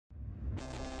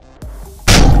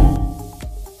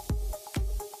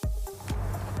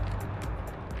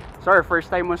Sir, first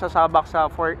time mo sasabak sa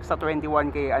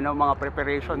 21K. Ano mga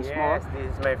preparations mo? Yes, this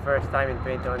is my first time in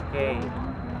 21K.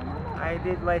 I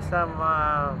did some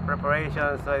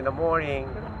preparations in the morning.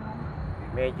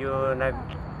 Medyo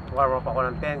nag-warm up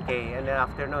ako ng 10K and then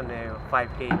afternoon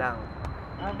 5K lang.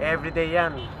 Every day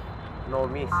yan, no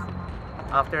miss.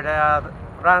 After the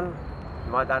run,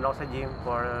 dumadaan ako sa gym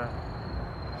for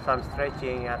some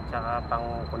stretching at saka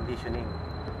pang conditioning.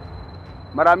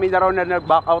 Marami na raw na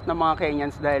nag-back out ng mga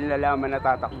Kenyans dahil nalaman na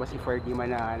tatakbo si Ferdinand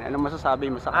Manahan. Ano masasabi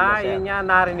mo sa kanya, sir? Yun nga,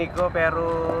 narinig ko pero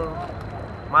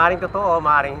maaaring totoo,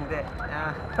 maaaring hindi.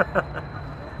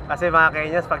 Kasi mga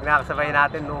Kenyans, pag nakasabay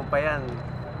natin noon pa yan,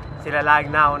 sila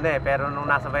laging nauna pero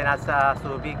nung nasabay natin sa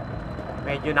Subic,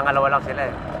 medyo nangalawa lang sila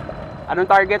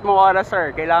Anong target mo oras,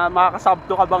 sir? Kailangan makakasub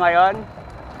 2 ka ba ngayon?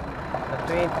 Sa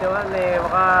 21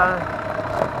 baka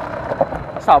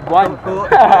sub 1.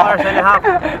 2 hours and a half.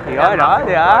 Yun,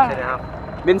 di ba?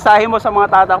 Mensahe mo sa mga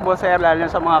tatakbo, sir, lalo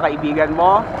sa mga kaibigan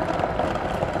mo?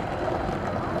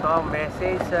 So,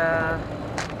 message,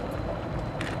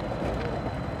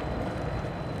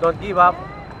 don't give up.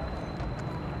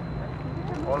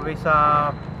 Always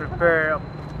prepare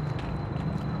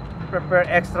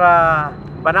extra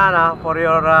banana for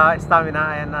your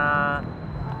stamina and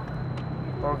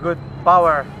for good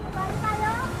power.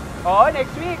 Oo,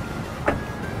 next week.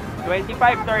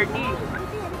 25-30.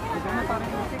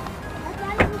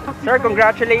 Sir,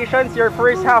 congratulations. Your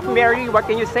first half Mary. What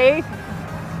can you say?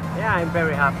 Yeah, I'm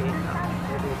very happy.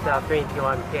 It is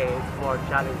 21K. It's more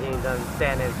challenging than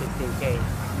 10 and 15K.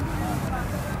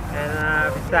 And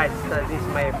besides, this is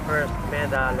my first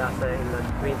medal in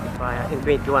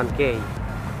 21K.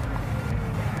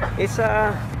 It's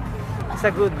a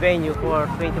good venue for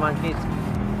 21K. It's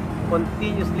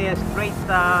continuously a straight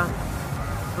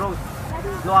road.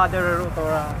 No other route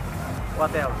or what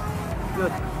else.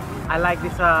 Good. I like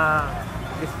this 7-11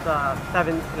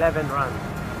 run,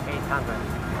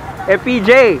 800.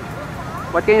 PJ,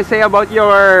 what can you say about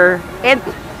your nth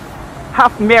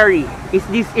half Mary? Is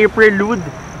this a prelude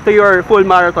to your full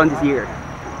marathon this year?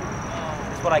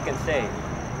 That's what I can say.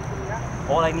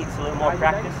 All I need is a little more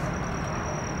practice.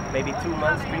 Maybe 2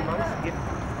 months, 3 months, give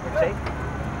or take.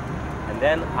 And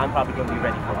then I'm probably going to be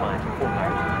ready for my full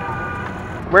marathon.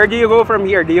 Where do you go from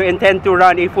here? Do you intend to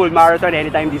run a full marathon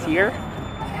anytime this year?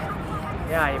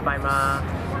 Yeah, if I'm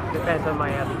depends on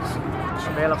my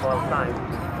available time.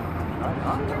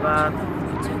 But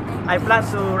I plan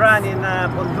to run in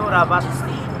Bundura, but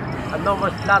no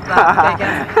more slot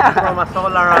taken from a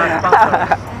solar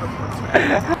sponsor.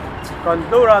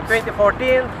 Bundura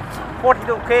 2014,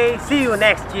 42K. See you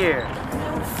next year.